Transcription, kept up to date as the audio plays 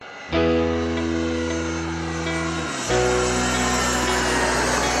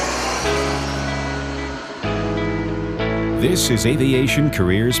This is Aviation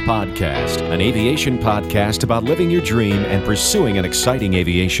Careers Podcast, an aviation podcast about living your dream and pursuing an exciting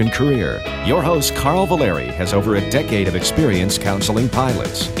aviation career. Your host, Carl Valeri, has over a decade of experience counseling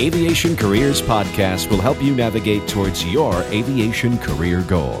pilots. Aviation Careers Podcast will help you navigate towards your aviation career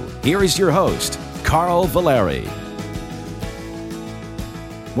goal. Here is your host, Carl Valeri.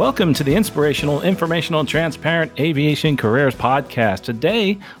 Welcome to the Inspirational, Informational, and Transparent Aviation Careers Podcast.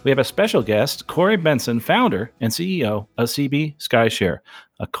 Today, we have a special guest, Corey Benson, founder and CEO of CB SkyShare,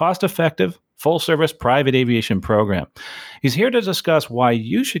 a cost-effective, full-service private aviation program. He's here to discuss why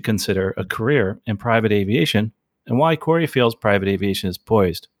you should consider a career in private aviation and why Corey feels private aviation is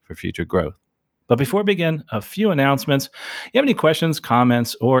poised for future growth. But before we begin, a few announcements. If you have any questions,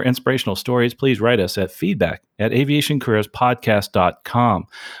 comments, or inspirational stories, please write us at feedback@aviationcareerspodcast.com.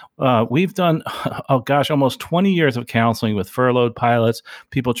 We've done, almost 20 years of counseling with furloughed pilots,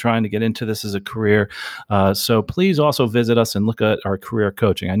 people trying to get into this as a career. So please also visit us and look at our career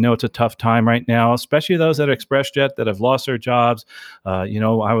coaching. I know it's a tough time right now, especially those at ExpressJet that have lost their jobs.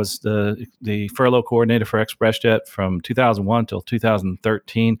 I was the furlough coordinator for ExpressJet from 2001 till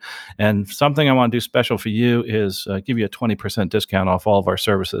 2013. And something I want to do special for you is give you a 20% discount off all of our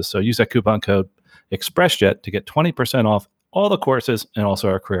services. So use that coupon code ExpressJet to get 20% off all the courses and also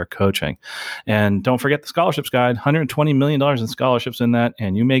our career coaching. And don't forget the scholarships guide, $120 million in scholarships in that,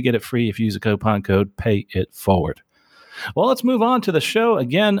 and you may get it free if you use a coupon code Pay It Forward. Well, let's move on to the show.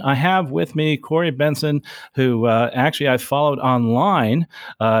 Again, I have with me Corey Benson, who actually I followed online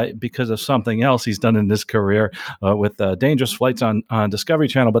because of something else he's done in his career with Dangerous Flights on Discovery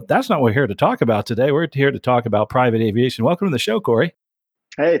Channel. But that's not what we're here to talk about today. We're here to talk about private aviation. Welcome to the show, Corey.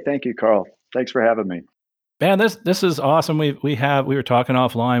 Hey, thank you, Carl. Thanks for having me. Man, this is awesome. We were talking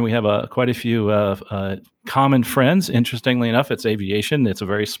offline. We have quite a few common friends. Interestingly enough, it's aviation. It's a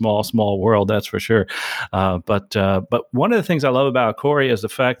very small world, that's for sure. But one of the things I love about Corey is the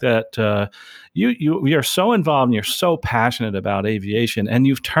fact that you are so involved and you're so passionate about aviation, and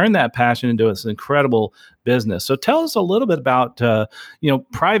you've turned that passion into this incredible business. So tell us a little bit about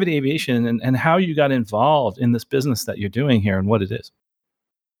private aviation and how you got involved in this business that you're doing here and what it is.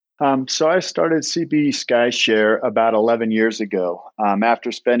 So I started CB SkyShare about 11 years ago.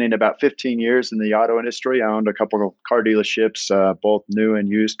 After spending about 15 years in the auto industry, I owned a couple of car dealerships, both new and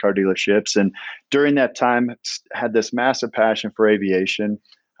used car dealerships. And during that time, had this massive passion for aviation.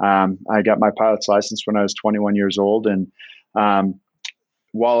 I got my pilot's license when I was 21 years old. And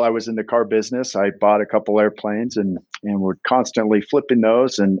while I was in the car business, I bought a couple airplanes and were constantly flipping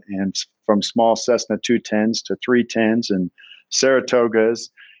those and from small Cessna 210s to 310s and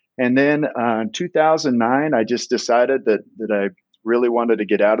Saratogas. And then in 2009, I just decided that I really wanted to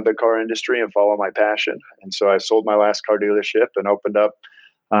get out of the car industry and follow my passion. And so I sold my last car dealership and opened up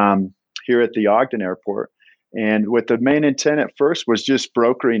here at the Ogden Airport. And with the main intent at first was just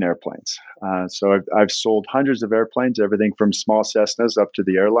brokering airplanes. So I've sold hundreds of airplanes, everything from small Cessnas up to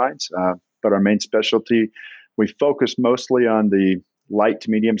the airlines. But our main specialty, we focus mostly on the light to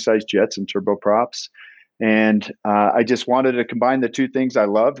medium-sized jets and turboprops. And I just wanted to combine the two things I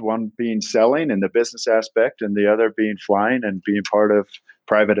loved, one being selling and the business aspect, and the other being flying and being part of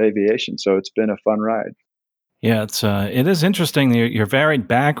private aviation. So it's been a fun ride. Yeah, it is interesting, your varied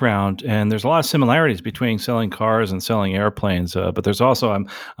background, and there's a lot of similarities between selling cars and selling airplanes. But there's also,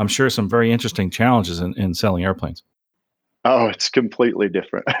 I'm sure, some very interesting challenges in selling airplanes. Oh, it's completely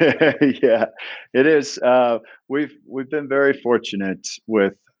different. Yeah, it is. We've been very fortunate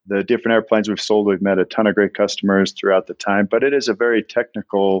with the different airplanes we've sold. We've met a ton of great customers throughout the time, but it is a very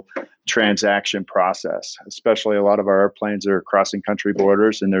technical transaction process, especially a lot of our airplanes are crossing country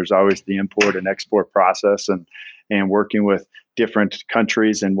borders, and there's always the import and export process and working with different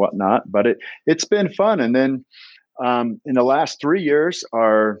countries and whatnot. But it's been fun. And then in the last 3 years,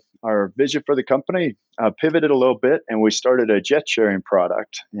 our vision for the company pivoted a little bit, and we started a jet sharing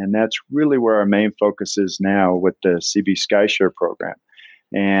product. And that's really where our main focus is now with the CB SkyShare program.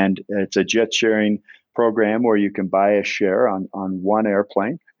 And it's a jet sharing program where you can buy a share on one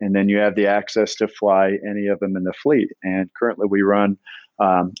airplane, and then you have the access to fly any of them in the fleet. And currently we run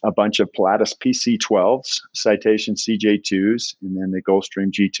a bunch of Pilatus PC-12s, Citation CJ2s, and then the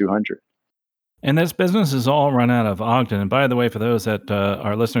Gulfstream G200. And this business is all run out of Ogden. And by the way, for those that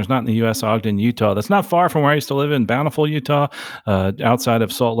are listeners not in the U.S., Ogden, Utah, that's not far from where I used to live in Bountiful, Utah, outside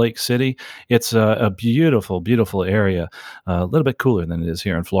of Salt Lake City. It's a beautiful, beautiful area. A little bit cooler than it is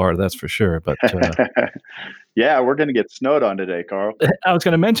here in Florida, that's for sure. But yeah, we're going to get snowed on today, Carl. I was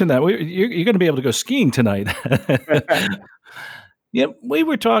going to mention that. You're going to be able to go skiing tonight. Yeah, we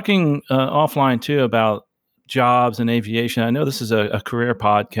were talking offline, too, about jobs in aviation. I know this is a career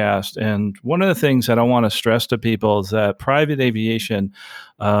podcast, and one of the things that I want to stress to people is that private aviation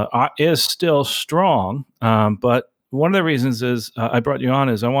is still strong, but one of the reasons is I brought you on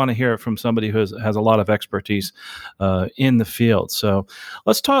is I want to hear it from somebody who has a lot of expertise in the field. So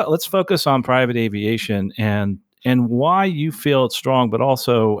let's talk. Let's focus on private aviation and why you feel it's strong, but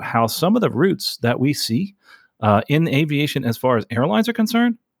also how some of the routes that we see in aviation, as far as airlines are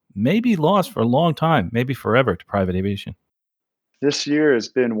concerned, may be lost for a long time, maybe forever, to private aviation. This year has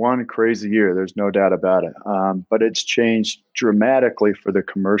been one crazy year. There's no doubt about it. But it's changed dramatically for the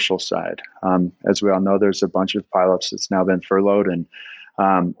commercial side. As we all know, there's a bunch of pilots that's now been furloughed, and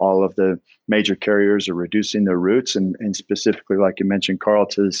all of the major carriers are reducing their routes, and specifically, like you mentioned, Carl,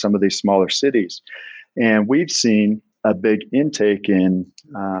 to some of these smaller cities. And we've seen a big intake in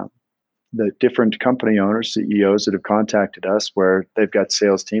the different company owners, CEOs that have contacted us where they've got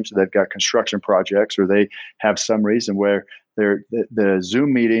sales teams, or they've got construction projects, or they have some reason where the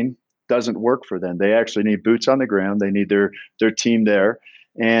Zoom meeting doesn't work for them. They actually need boots on the ground. They need their team there.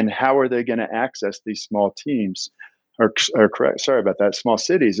 And how are they going to access these small teams or correct? Sorry about that, small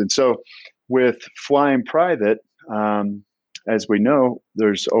cities. And so with flying private, as we know,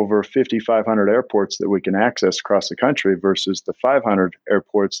 there's over 5,500 airports that we can access across the country versus the 500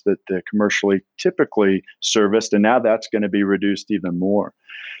 airports that the commercially typically serviced. And now that's going to be reduced even more.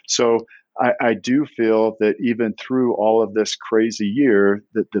 So I do feel that even through all of this crazy year,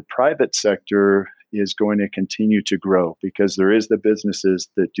 that the private sector is going to continue to grow because there is the businesses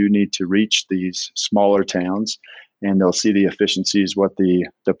that do need to reach these smaller towns, and they'll see the efficiencies what the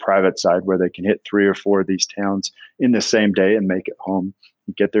private side, where they can hit 3 or 4 of these towns in the same day and make it home,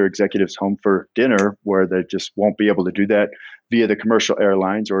 get their executives home for dinner, where they just won't be able to do that via the commercial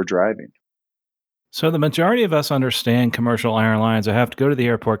airlines or driving. So the majority of us understand commercial airlines. I have to go to the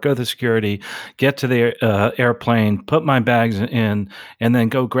airport, go to security, get to the airplane, put my bags in, and then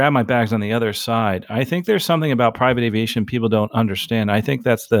go grab my bags on the other side. I think there's something about private aviation people don't understand. I think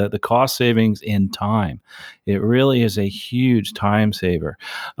that's the cost savings in time. It really is a huge time saver.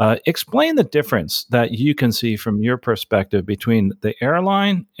 Explain the difference that you can see from your perspective between the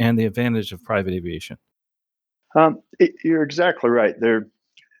airline and the advantage of private aviation. You're exactly right. They're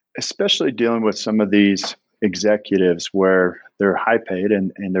especially dealing with some of these executives where they're high paid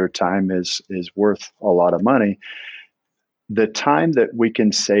and their time is worth a lot of money. The time that we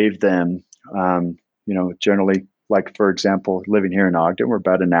can save them, generally, like for example, living here in Ogden, we're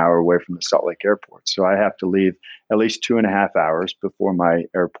about an hour away from the Salt Lake Airport. So I have to leave at least 2.5 hours before my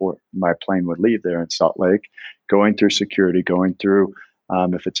plane would leave there in Salt Lake, going through security, going through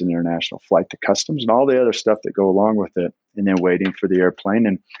if it's an international flight, to customs and all the other stuff that go along with it, and then waiting for the airplane.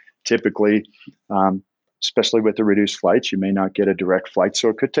 And typically, especially with the reduced flights, you may not get a direct flight. So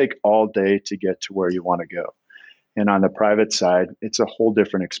it could take all day to get to where you want to go. And on the private side, it's a whole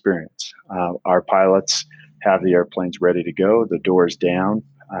different experience. Our pilots have the airplanes ready to go, the doors down.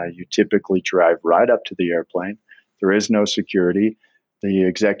 You typically drive right up to the airplane. There is no security. The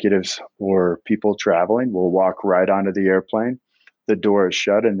executives or people traveling will walk right onto the airplane. The door is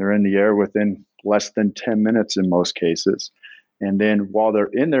shut and they're in the air within less than 10 minutes in most cases. And then while they're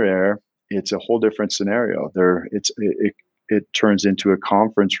in their air, it's a whole different scenario. It turns into a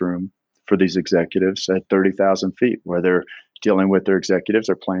conference room for these executives at 30,000 feet, where they're dealing with their executives.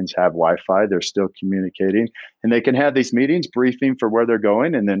 Their planes have Wi-Fi. They're still communicating, and they can have these meetings, briefing for where they're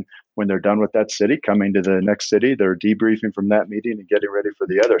going. And then when they're done with that city, coming to the next city, they're debriefing from that meeting and getting ready for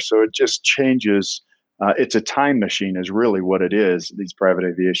the other. So it just changes. It's a time machine is really what it is, these private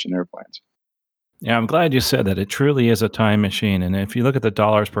aviation airplanes. Yeah, I'm glad you said that. It truly is a time machine. And if you look at the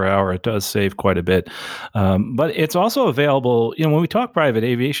dollars per hour, it does save quite a bit. But it's also available, when we talk private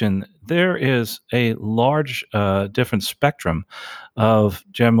aviation, there is a large different spectrum of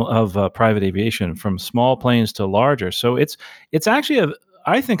private aviation, from small planes to larger. So it's actually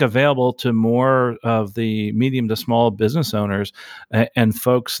I think available to more of the medium to small business owners and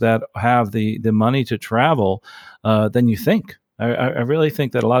folks that have the money to travel than you think. I really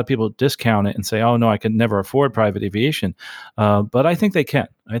think that a lot of people discount it and say, "Oh no, I can never afford private aviation," but I think they can.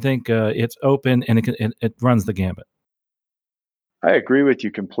 I think it's open and it runs the gambit. I agree with you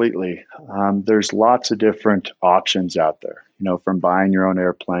completely. There's lots of different options out there, from buying your own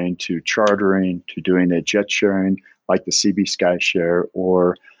airplane to chartering to doing a jet sharing like the CB Sky Share,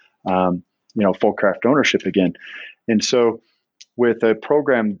 or full craft ownership again. And so with a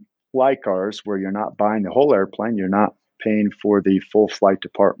program like ours, where you're not buying the whole airplane, you're not paying for the full flight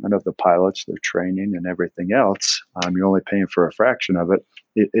department of the pilots, their training and everything else. You're only paying for a fraction of it.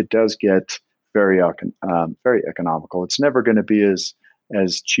 It does get very economical. It's never going to be as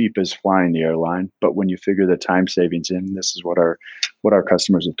as cheap as flying the airline, but when you figure the time savings in, this is what our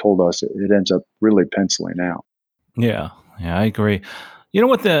customers have told us, it ends up really penciling out. Yeah, yeah, I agree. You know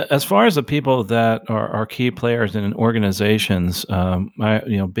what? As far as the people that are key players in organizations,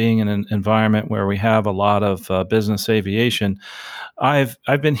 being in an environment where we have a lot of business aviation, I've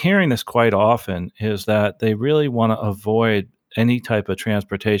been hearing this quite often. Is that they really want to avoid any type of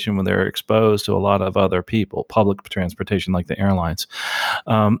transportation when they're exposed to a lot of other people, public transportation like the airlines.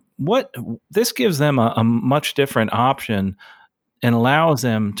 What this gives them a much different option and allows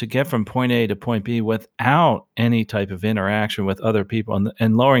them to get from point A to point B without any type of interaction with other people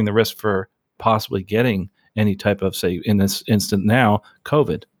and lowering the risk for possibly getting any type of, say, in this instant now,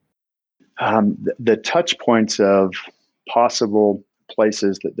 COVID. The touch points of possible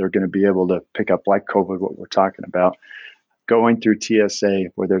places that they're going to be able to pick up, like COVID, what we're talking about, going through TSA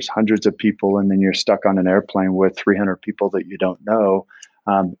where there's hundreds of people and then you're stuck on an airplane with 300 people that you don't know,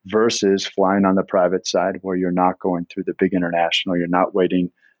 versus flying on the private side where you're not going through the big international, you're not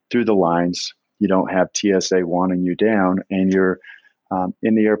waiting through the lines, you don't have TSA wanting you down, and you're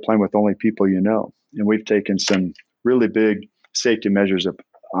in the airplane with only people you know. And we've taken some really big safety measures up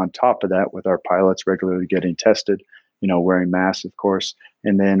on top of that with our pilots regularly getting tested, wearing masks, of course.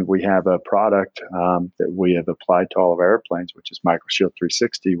 And then we have a product that we have applied to all of our airplanes, which is MicroShield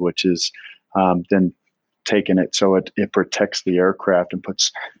 360, which is then taking it so it protects the aircraft and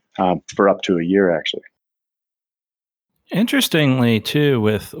puts for up to a year, actually. Interestingly, too,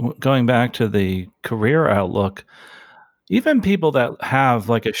 with going back to the career outlook, even people that have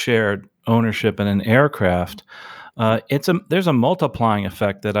like a shared ownership in an aircraft, there's a multiplying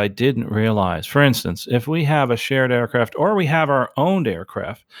effect that I didn't realize. For instance, if we have a shared aircraft or we have our owned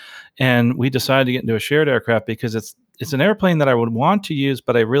aircraft, and we decide to get into a shared aircraft because it's an airplane that I would want to use,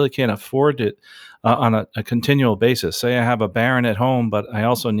 but I really can't afford it on a continual basis. Say I have a Baron at home, but I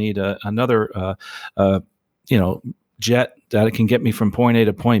also need another, uh, you know, jet that it can get me from point A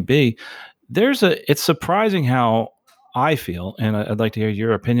to point B. It's surprising how I feel, and I'd like to hear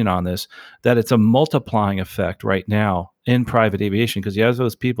your opinion on this, that it's a multiplying effect right now in private aviation because you have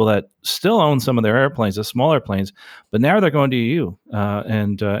those people that still own some of their airplanes, the smaller planes, but now they're going to you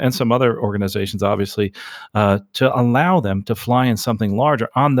and some other organizations, obviously, to allow them to fly in something larger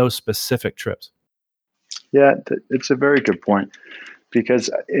on those specific trips. Yeah, it's a very good point because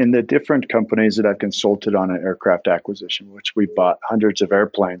in the different companies that I've consulted on an aircraft acquisition, which we bought hundreds of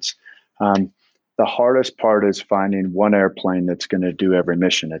airplanes, um, the hardest part is finding one airplane that's going to do every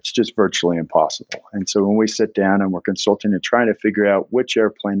mission. It's just virtually impossible. And so when we sit down and we're consulting and trying to figure out which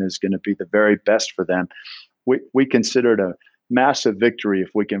airplane is going to be the very best for them, we consider it a massive victory if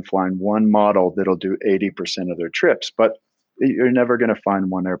we can find one model that'll do 80% of their trips. But you're never going to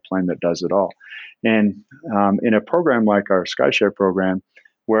find one airplane that does it all. And in a program like our SkyShare program,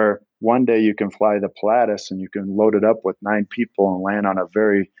 where one day you can fly the Pilatus and you can load it up with 9 people and land on a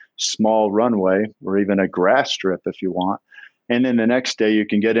very small runway or even a grass strip if you want. And then the next day you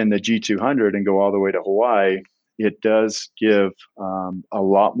can get in the G200 and go all the way to Hawaii. It does give a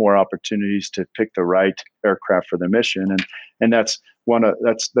lot more opportunities to pick the right aircraft for the mission, and that's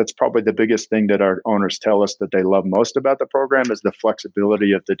probably the biggest thing that our owners tell us that they love most about the program is the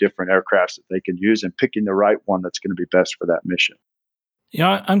flexibility of the different aircrafts that they can use and picking the right one that's going to be best for that mission.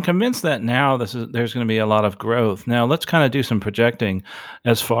 I'm convinced that now there's going to be a lot of growth. Now, let's kind of do some projecting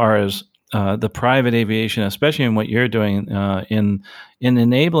as far as the private aviation, especially in what you're doing in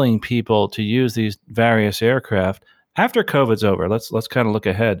enabling people to use these various aircraft after COVID's over. Let's kind of look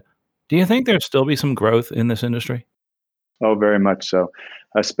ahead. Do you think there'll still be some growth in this industry? Oh, very much so,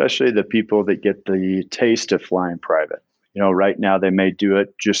 especially the people that get the taste of flying private. Right now they may do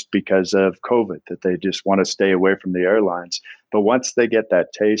it just because of COVID, that they just want to stay away from the airlines. But once they get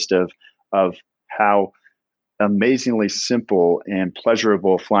that taste of how amazingly simple and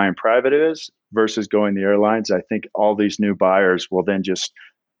pleasurable flying private is versus going the airlines, I think all these new buyers will then just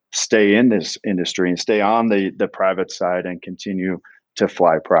stay in this industry and stay on the private side and continue to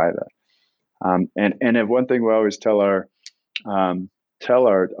fly private. And one thing we always um, tell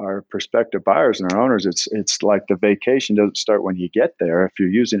our prospective buyers and our owners, it's like the vacation doesn't start when you get there. If you're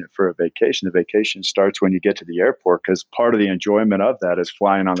using it for a vacation, the vacation starts when you get to the airport because part of the enjoyment of that is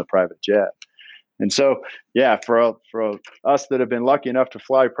flying on the private jet. And so, yeah, for us that have been lucky enough to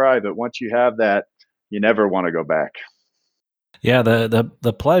fly private, once you have that, you never want to go back. Yeah,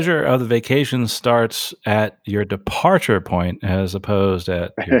 the pleasure of the vacation starts at your departure point as opposed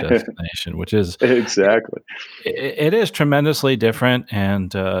at your destination, which is Exactly. it is tremendously different,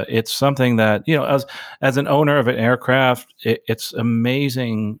 and it's something that as an owner of an aircraft, it's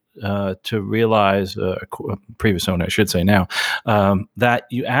amazing to realize, previous owner, I should say now, that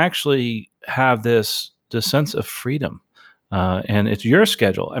you actually have this sense of freedom. And it's your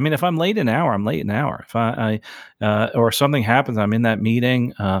schedule. I mean, if I'm late an hour, I'm late an hour. If or something happens, I'm in that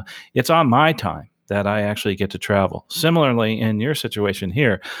meeting. It's on my time that I actually get to travel. Similarly, in your situation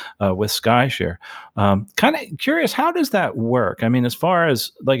here with SkyShare, kind of curious, how does that work? I mean, as far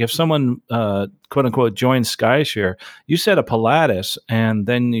as like if someone quote unquote joins SkyShare, you said a Pilatus, and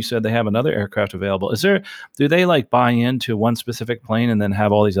then you said they have another aircraft available. Do they like buy into one specific plane and then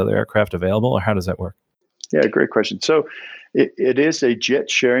have all these other aircraft available, or how does that work? Yeah, great question. So it is a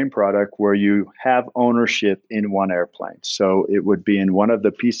jet sharing product where you have ownership in one airplane. So it would be in one of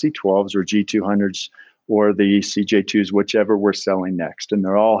the PC-12s or G200s or the CJ2s, whichever we're selling next. And they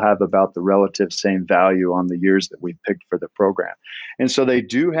all have about the relative same value on the years that we picked for the program. And so they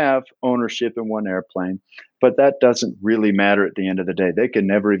do have ownership in one airplane, but that doesn't really matter at the end of the day. They can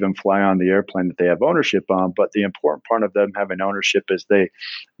never even fly on the airplane that they have ownership on. But the important part of them having ownership is they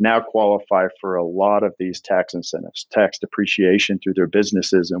now qualify for a lot of these tax incentives, tax depreciation through their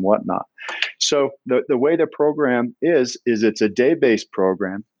businesses and whatnot. So the way the program is it's a day-based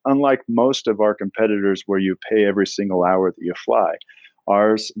program, unlike most of our competitors where you pay every single hour that you fly.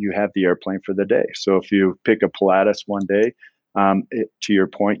 Ours, you have the airplane for the day. So if you pick a Pilatus one day, to your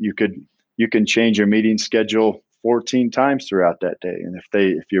point, you can change your meeting schedule 14 times throughout that day. And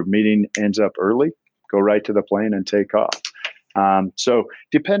if your meeting ends up early, go right to the plane and take off. So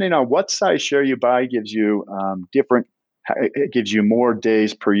depending on what size share you buy, gives you different. It gives you more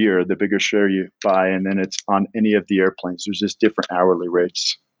days per year. The bigger share you buy, and then it's on any of the airplanes. There's just different hourly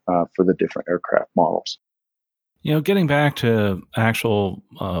rates for the different aircraft models. Getting back to actual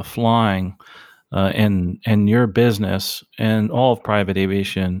flying and your business and all of private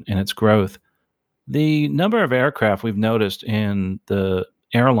aviation and its growth, the number of aircraft we've noticed in the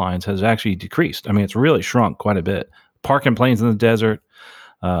airlines has actually decreased. I mean, it's really shrunk quite a bit. Parking planes in the desert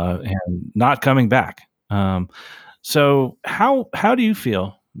and not coming back. So how do you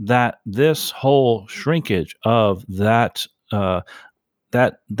feel that this whole shrinkage of that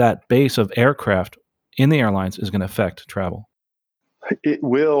base of aircraft in the airlines is going to affect travel? It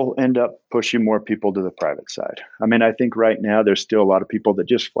will end up pushing more people to the private side. I mean, I think right now there's still a lot of people that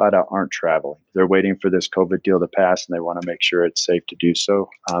just flat out aren't traveling. They're waiting for this COVID deal to pass and they want to make sure it's safe to do so.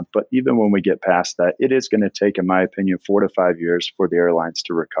 But even when we get past that, it is going to take, in my opinion, 4 to 5 years for the airlines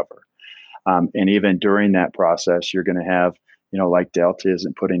to recover. And even during that process, you're going to have, like Delta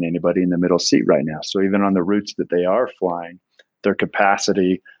isn't putting anybody in the middle seat right now. So even on the routes that they are flying, their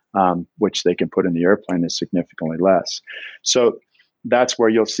capacity, which they can put in the airplane, is significantly less. So that's where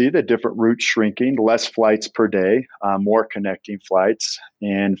you'll see the different routes shrinking, less flights per day, more connecting flights.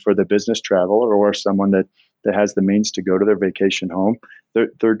 And for the business traveler or someone that has the means to go to their vacation home,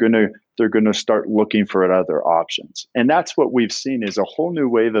 they're gonna start looking for other options. And that's what we've seen is a whole new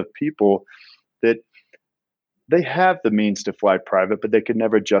wave of people that they have the means to fly private, but they could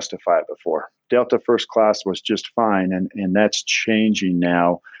never justify it before. Delta first class was just fine, and that's changing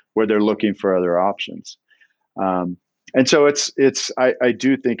now where they're looking for other options. And so I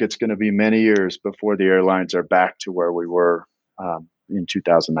do think it's going to be many years before the airlines are back to where we were in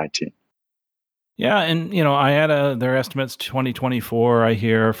 2019. Yeah, and I had their estimates 2024. I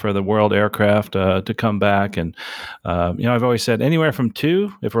hear for the world aircraft to come back, and I've always said anywhere from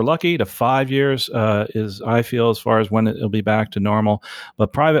 2, if we're lucky, to 5 years is I feel as far as when it'll be back to normal.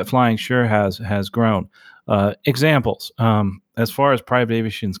 But private flying sure has grown. Examples as far as private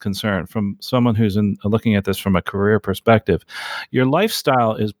aviation is concerned, from someone who's looking at this from a career perspective, your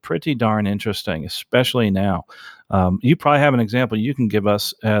lifestyle is pretty darn interesting, especially now. You probably have an example you can give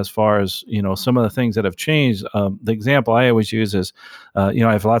us as far as some of the things that have changed. The example I always use is, I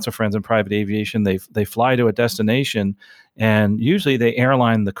have lots of friends in private aviation. They fly to a destination, and usually they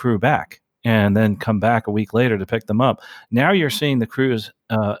airline the crew back and then come back a week later to pick them up. Now you're seeing the crews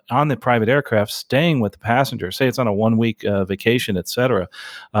on the private aircraft staying with the passengers. Say it's on a 1 week vacation, et cetera.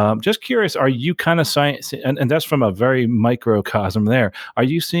 Just curious, are you kind of and that's from a very microcosm there. Are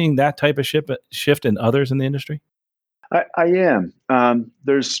you seeing that type of shift in others in the industry? I am.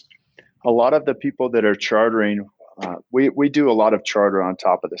 There's a lot of the people that are chartering we do a lot of charter on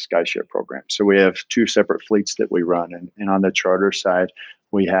top of the SkyShare program. So we have two separate fleets that we run, and on the charter side,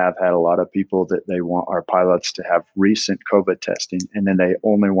 we have had a lot of people that they want our pilots to have recent COVID testing, and then they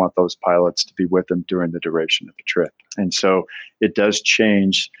only want those pilots to be with them during the duration of the trip. And so it does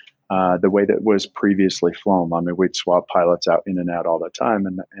change the way that was previously flown. I mean, we'd swap pilots out in and out all the time,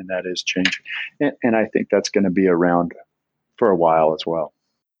 and that is changing. And I think that's going to be around for a while as well.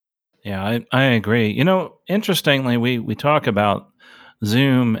 Yeah, I agree. Interestingly, we talk about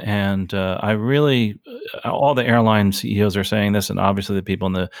Zoom, and I really, all the airline CEOs are saying this, and obviously the people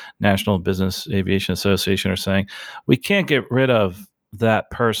in the National Business Aviation Association are saying we can't get rid of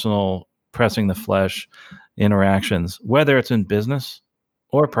that personal pressing the flesh interactions, whether it's in business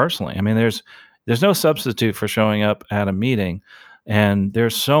or personally. I mean, there's no substitute for showing up at a meeting. And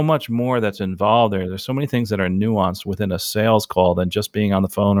there's so much more that's involved there. There's so many things that are nuanced within a sales call than just being on the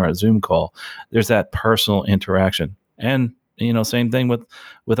phone or a Zoom call. There's that personal interaction. And, same thing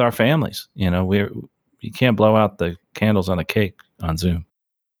with our families. You can't blow out the candles on a cake on Zoom.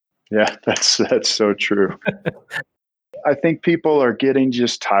 Yeah, that's so true. I think people are getting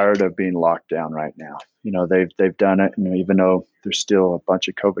just tired of being locked down right now. They've done it, and even though there's still a bunch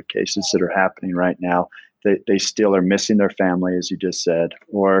of COVID cases that are happening right now, they still are missing their family, as you just said,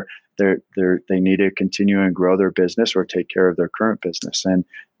 or they need to continue and grow their business or take care of their current business. And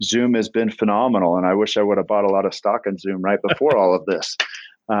Zoom has been phenomenal, and I wish I would have bought a lot of stock in Zoom right before all of this.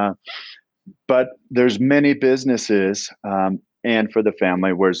 But there's many businesses and for the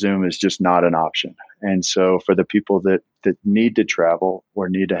family where Zoom is just not an option. And so for the people that need to travel or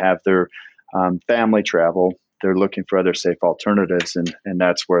need to have their family travel, they're looking for other safe alternatives. And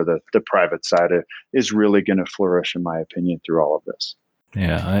that's where the private side is really going to flourish, in my opinion, through all of this.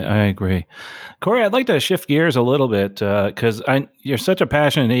 Yeah, I agree. Corey, I'd like to shift gears a little bit because you're such a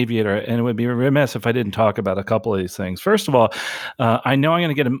passionate aviator, and it would be remiss if I didn't talk about a couple of these things. First of all, I know I'm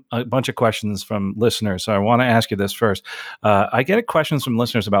going to get a bunch of questions from listeners, so I want to ask you this first. I get questions from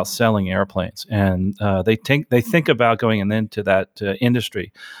listeners about selling airplanes, and they think about going into that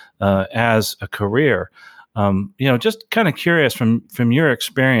industry as a career. Just kind of curious from your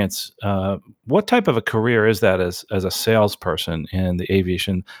experience, what type of a career is that as a salesperson in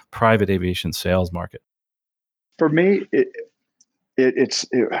the private aviation sales market? For me,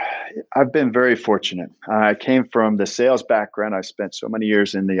 I've been very fortunate. I came from the sales background. I spent so many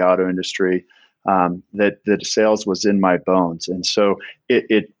years in the auto industry that sales was in my bones. And so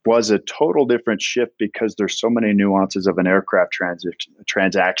it was a total different shift because there's so many nuances of an aircraft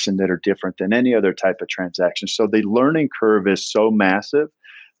transaction that are different than any other type of transaction. So the learning curve is so massive,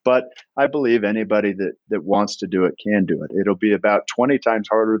 but I believe anybody that wants to do it can do it. It'll be about 20 times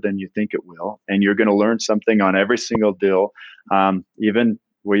harder than you think it will. And you're going to learn something on every single deal. Even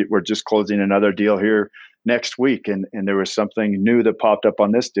we're just closing another deal here next week, and there was something new that popped up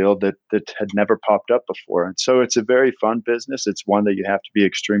on this deal that had never popped up before. And so it's a very fun business. It's one that you have to be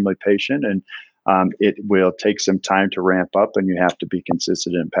extremely patient, and it will take some time to ramp up, and you have to be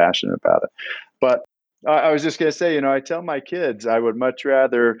consistent and passionate about it. But I was just going to say, I tell my kids I would much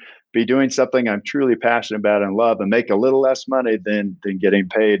rather be doing something I'm truly passionate about and love and make a little less money than getting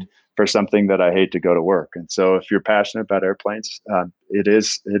paid for something that I hate to go to work. And so if you're passionate about airplanes, it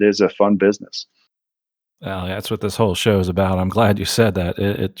is a fun business. Well, that's what this whole show is about. I'm glad you said that.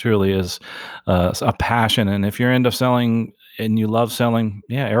 It truly is a passion, and if you're into selling and you love selling,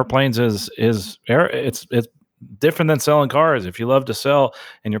 yeah, airplanes it's different than selling cars. If you love to sell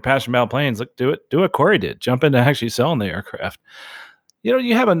and you're passionate about planes, look, do what Corey did. Jump into actually selling the aircraft.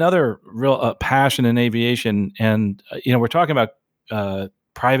 You have another real passion in aviation, and we're talking about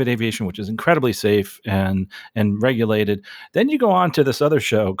private aviation, which is incredibly safe and regulated. Then you go on to this other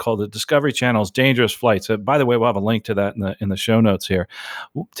show called the Discovery Channel's Dangerous Flights. By the way, we'll have a link to that in the show notes here.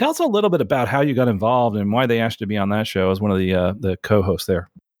 Tell us a little bit about how you got involved and why they asked you to be on that show as one of the co-hosts there.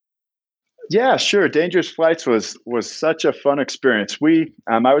 Yeah, sure. Dangerous Flights was such a fun experience.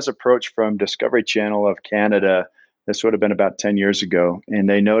 I was approached from Discovery Channel of Canada. This would have been about 10 years ago. And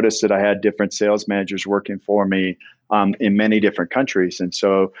they noticed that I had different sales managers working for me in many different countries. And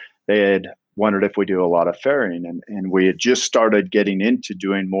so they had wondered if we do a lot of ferrying. And we had just started getting into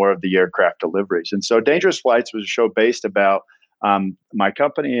doing more of the aircraft deliveries. And so Dangerous Flights was a show based about my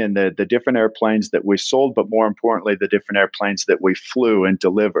company and the different airplanes that we sold, but more importantly, the different airplanes that we flew and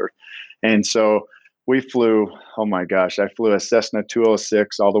delivered. And so we flew, oh my gosh, I flew a Cessna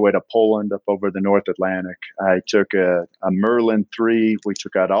 206 all the way to Poland up over the North Atlantic. I took a Merlin 3. We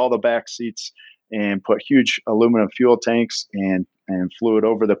took out all the back seats and put huge aluminum fuel tanks and and flew it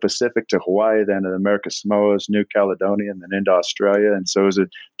over the Pacific to Hawaii, then to the American Samoas, New Caledonia, and then into Australia. And so it was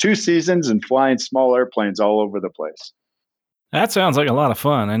 2 seasons and flying small airplanes all over the place. That sounds like a lot of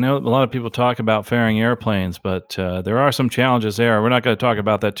fun. I know a lot of people talk about fairing airplanes, but there are some challenges there. We're not going to talk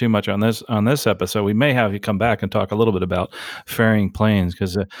about that too much on this episode. We may have you come back and talk a little bit about fairing planes,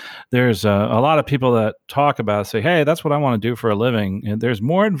 because there's a lot of people that talk about it, say, "Hey, that's what I want to do for a living." And there's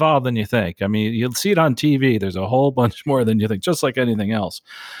more involved than you think. I mean, you'll see it on TV. There's a whole bunch more than you think, just like anything else.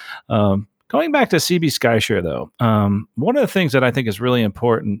 Going back to CB SkyShare, though, one of the things that I think is really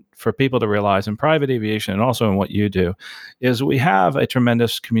important for people to realize in private aviation and also in what you do is we have a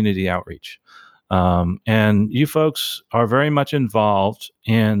tremendous community outreach. And you folks are very much involved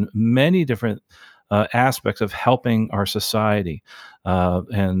in many different aspects of helping our society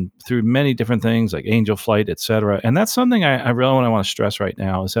and through many different things like Angel Flight, et cetera. And that's something I really want to stress right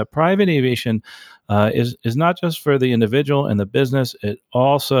now, is that private aviation is not just for the individual and the business. It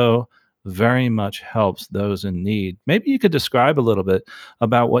also very much helps those in need. Maybe you could describe a little bit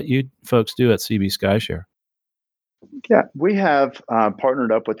about what you folks do at CB SkyShare. Yeah, we have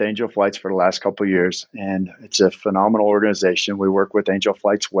partnered up with Angel Flights for the last couple of years, and it's a phenomenal organization. We work with Angel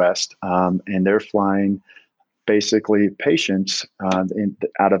Flights West, and they're flying basically patients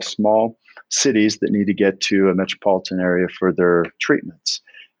out of small cities that need to get to a metropolitan area for their treatments,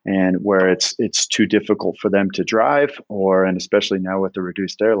 and where it's too difficult for them to drive, and especially now with the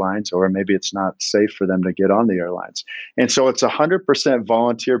reduced airlines, or maybe it's not safe for them to get on the airlines. And so it's 100%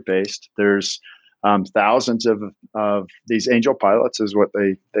 volunteer based. There's thousands of these angel pilots is what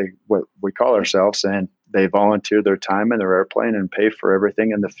what we call ourselves, and they volunteer their time in their airplane and pay for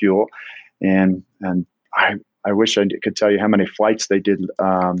everything and the fuel. And I wish I could tell you how many flights they did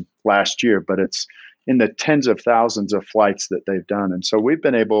last year, but it's in the tens of thousands of flights that they've done. And so we've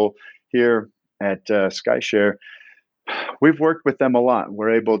been able here at SkyShare, we've worked with them a lot. We're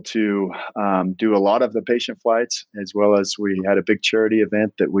able to do a lot of the patient flights, as well as we had a big charity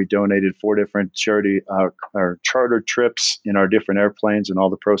event that we donated 4 different charity or charter trips in our different airplanes, and all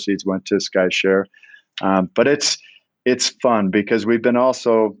the proceeds went to SkyShare. But it's fun because we've been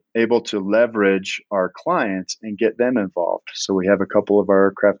also able to leverage our clients and get them involved. So we have a couple of our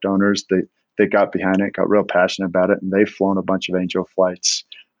aircraft owners that got behind it, got real passionate about it, and they've flown a bunch of angel flights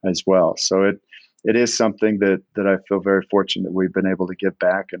as well. So it is something that I feel very fortunate that we've been able to give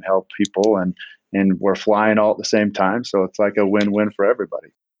back and help people, and we're flying all at the same time. So it's like a win-win for everybody.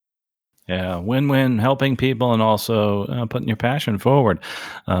 Yeah, win-win, helping people and also putting your passion forward.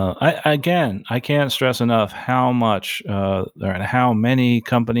 I can't stress enough how much and how many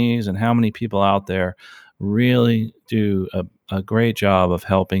companies and how many people out there really do a great job of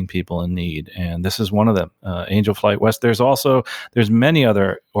helping people in need, and this is one of them. Angel Flight West. There's many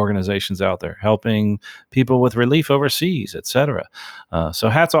other organizations out there helping people with relief overseas, etc. So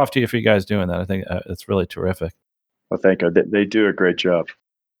hats off to you for you guys doing that. I think it's really terrific. Well, thank you. They do a great job.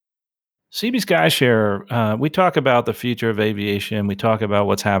 CB SkyShare, we talk about the future of aviation. We talk about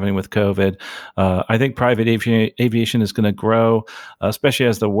what's happening with COVID. I think private aviation is going to grow, especially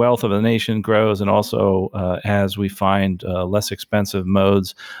as the wealth of the nation grows, and also as we find less expensive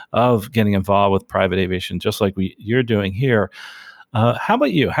modes of getting involved with private aviation, just like you're doing here. How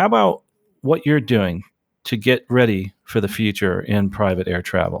about you? How about what you're doing to get ready for the future in private air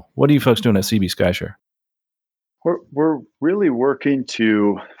travel? What are you folks doing at CB SkyShare? We're really working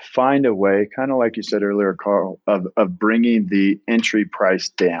to find a way, kind of like you said earlier, Carl, of bringing the entry price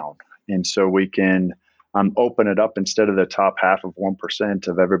down. And so we can open it up instead of the top half of 1%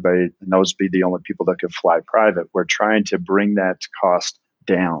 of everybody, and those be the only people that could fly private. We're trying to bring that cost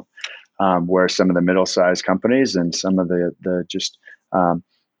down, where some of the middle-sized companies and some of the just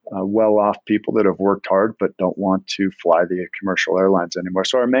well-off people that have worked hard but don't want to fly the commercial airlines anymore.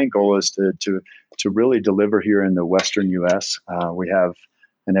 So our main goal is to really deliver here in the Western U.S. We have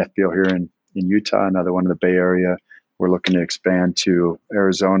an FBO here in Utah, another one in the Bay Area. We're looking to expand to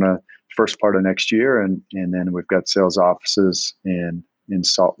Arizona first part of next year, and then we've got sales offices in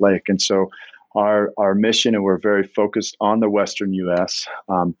Salt Lake. And so our mission, and we're very focused on the Western U.S.,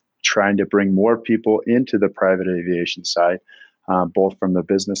 trying to bring more people into the private aviation side, both from the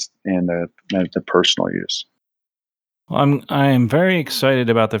business and the personal use. Well, I'm very excited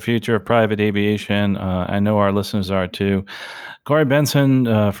about the future of private aviation. I know our listeners are too. Corey Benson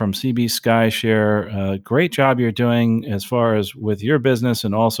from CB SkyShare, great job you're doing as far as with your business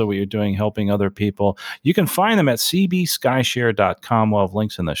and also what you're doing helping other people. You can find them at cbskyshare.com. We'll have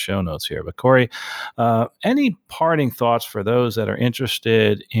links in the show notes here. But Corey, any parting thoughts for those that are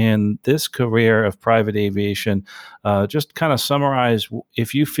interested in this career of private aviation? Just kind of summarize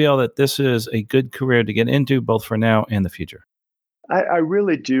if you feel that this is a good career to get into both for now and the future. I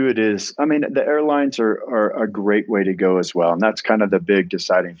really do. The airlines are a great way to go as well. And that's kind of the big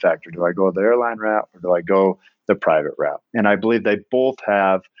deciding factor. Do I go the airline route or do I go the private route? And I believe they both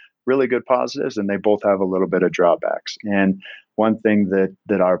have really good positives and they both have a little bit of drawbacks. And one thing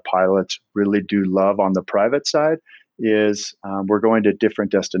that our pilots really do love on the private side is we're going to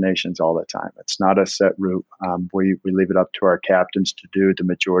different destinations all the time. It's not a set route. We leave it up to our captains to do the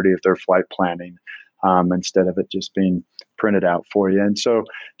majority of their flight planning instead of it just being printed out for you. And so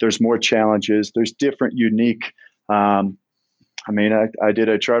there's more challenges. There's different unique. I did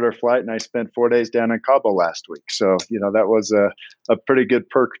a charter flight and I spent 4 days down in Cabo last week. So, that was a pretty good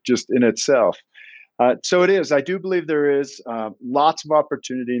perk just in itself. So it is. I do believe there is lots of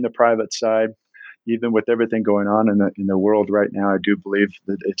opportunity in the private side. Even with everything going on in the world right now, I do believe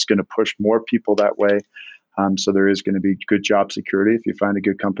that it's going to push more people that way. So there is going to be good job security if you find a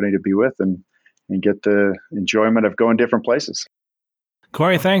good company to be with and get the enjoyment of going different places.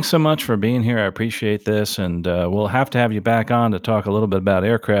 Corey, thanks so much for being here. I appreciate this, and we'll have to have you back on to talk a little bit about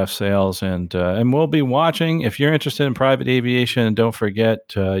aircraft sales, and we'll be watching. If you're interested in private aviation, don't forget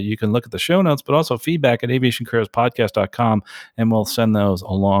you can look at the show notes, but also feedback at aviationcareerspodcast.com, and we'll send those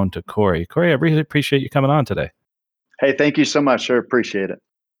along to Corey. Corey, I really appreciate you coming on today. Hey, thank you so much. I appreciate it.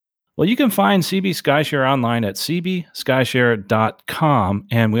 Well, you can find CB SkyShare online at cbskyshare.com,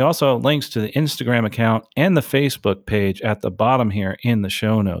 and we also have links to the Instagram account and the Facebook page at the bottom here in the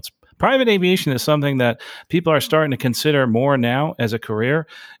show notes. Private aviation is something that people are starting to consider more now as a career,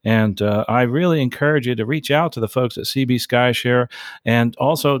 and I really encourage you to reach out to the folks at CB SkyShare and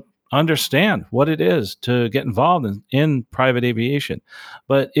also understand what it is to get involved in private aviation.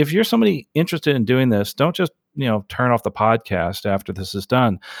 But if you're somebody interested in doing this, don't just turn off the podcast after this is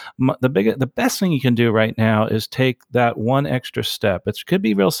done. The best thing you can do right now is take that one extra step. It could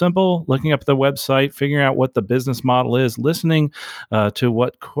be real simple, looking up the website, figuring out what the business model is, listening to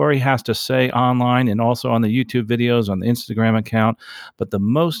what Corey has to say online and also on the YouTube videos, on the Instagram account. But the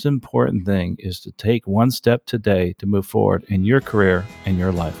most important thing is to take one step today to move forward in your career and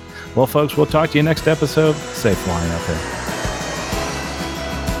your life. Well, folks, we'll talk to you next episode. Safe flying out there.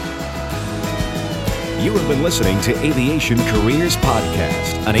 You have been listening to Aviation Careers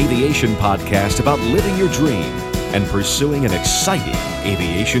Podcast, an aviation podcast about living your dream and pursuing an exciting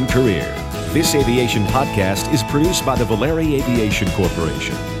aviation career. This aviation podcast is produced by the Valeri Aviation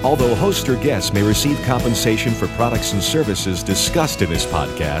Corporation. Although host or guests may receive compensation for products and services discussed in this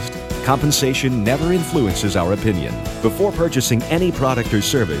podcast, compensation never influences our opinion. Before purchasing any product or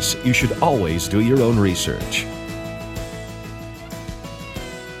service, you should always do your own research.